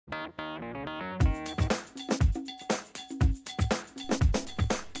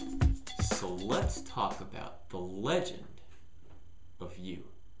let's talk about the legend of you.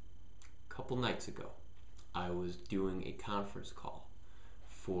 A couple nights ago, I was doing a conference call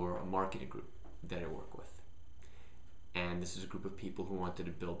for a marketing group that I work with. And this is a group of people who wanted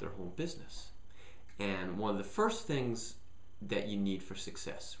to build their home business. And one of the first things that you need for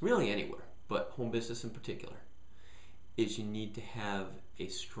success, really anywhere, but home business in particular, is you need to have a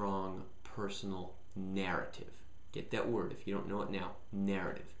strong personal narrative. Get that word if you don't know it now,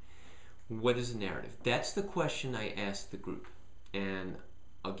 narrative. What is a narrative? That's the question I asked the group. And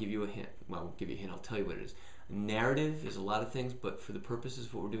I'll give you a hint. Well, I'll give you a hint. I'll tell you what it is. A narrative is a lot of things, but for the purposes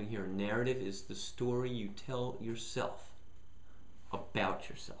of what we're doing here, a narrative is the story you tell yourself about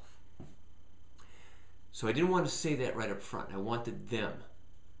yourself. So I didn't want to say that right up front. I wanted them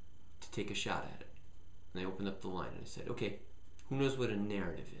to take a shot at it. And I opened up the line and I said, okay, who knows what a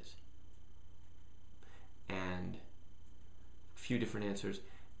narrative is? And a few different answers.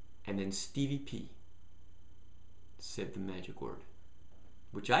 And then Stevie P said the magic word,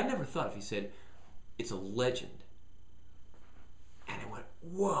 which I never thought of. He said, it's a legend. And I went,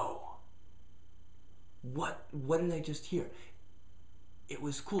 whoa. What did I just hear? It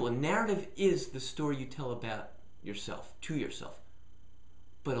was cool. A narrative is the story you tell about yourself, to yourself.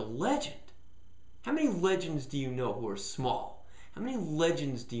 But a legend? How many legends do you know who are small? How many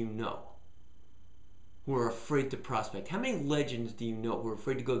legends do you know who are afraid to prospect? How many legends do you know who are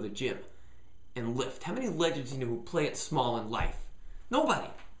afraid to go to the gym and lift? How many legends do you know who play it small in life? Nobody.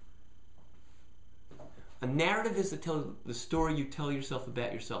 A narrative is the story you tell yourself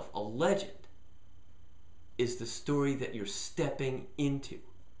about yourself. A legend is the story that you're stepping into.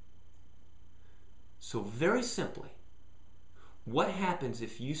 So very simply, what happens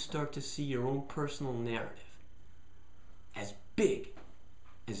if you start to see your own personal narrative as big,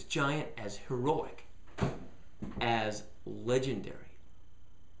 as giant, as heroic, as legendary?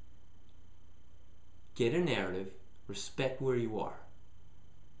 Get a narrative, respect where you are,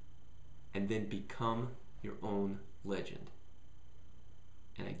 and then become your own legend.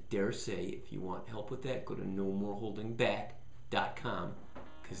 And I dare say, if you want help with that, go to nomoreholdingback.com,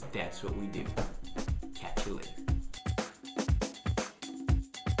 because that's what we do. Catch you later.